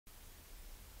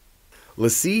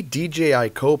LaCie DJI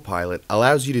Copilot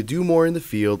allows you to do more in the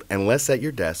field and less at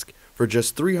your desk for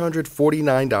just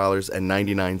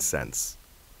 $349.99.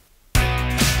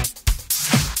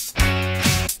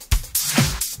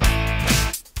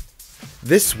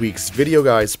 This week's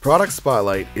Videoguys Product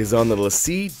Spotlight is on the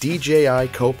LaCie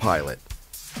DJI Copilot.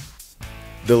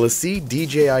 The LaCie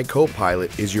DJI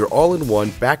Copilot is your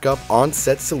all-in-one backup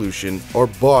on-set solution or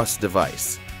BOSS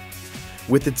device.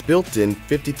 With its built-in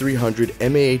 5300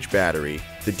 mAh battery,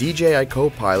 the DJI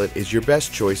Copilot is your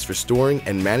best choice for storing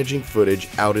and managing footage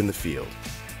out in the field.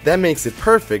 That makes it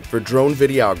perfect for drone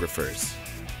videographers.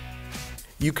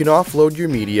 You can offload your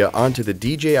media onto the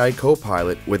DJI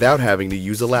Copilot without having to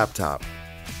use a laptop.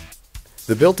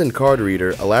 The built-in card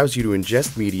reader allows you to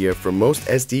ingest media from most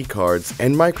SD cards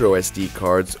and micro SD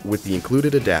cards with the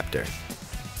included adapter.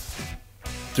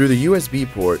 Through the USB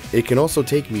port, it can also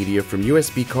take media from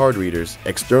USB card readers,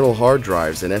 external hard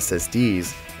drives and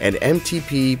SSDs, and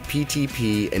MTP,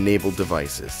 PTP enabled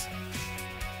devices.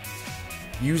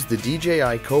 Use the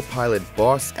DJI Copilot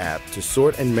BOSS app to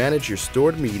sort and manage your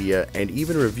stored media and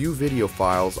even review video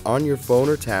files on your phone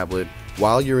or tablet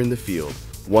while you're in the field.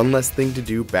 One less thing to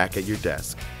do back at your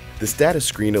desk. The status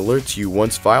screen alerts you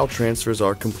once file transfers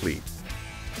are complete.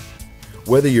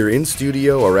 Whether you're in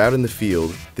studio or out in the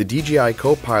field, the DJI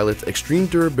Copilot's extreme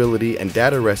durability and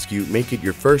data rescue make it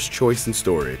your first choice in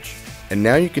storage. And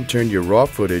now you can turn your raw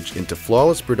footage into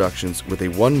flawless productions with a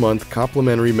 1-month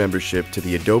complimentary membership to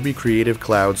the Adobe Creative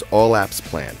Cloud's All Apps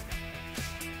plan.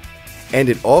 And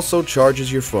it also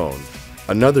charges your phone,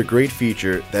 another great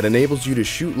feature that enables you to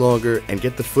shoot longer and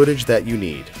get the footage that you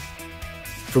need.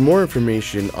 For more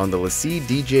information on the LaCie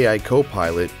DJI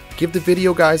Copilot, give the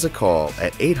Videoguys a call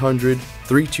at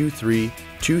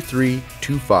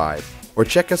 800-323-2325 or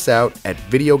check us out at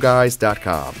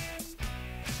videoguys.com.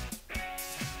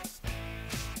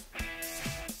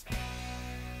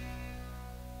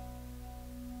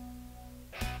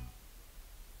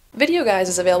 Videoguys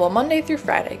is available Monday through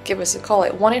Friday. Give us a call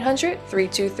at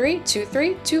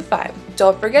 1-800-323-2325.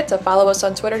 Don't forget to follow us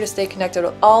on Twitter to stay connected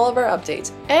with all of our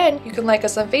updates. And you can like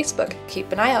us on Facebook.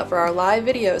 Keep an eye out for our live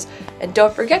videos. And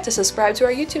don't forget to subscribe to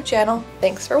our YouTube channel.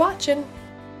 Thanks for watching.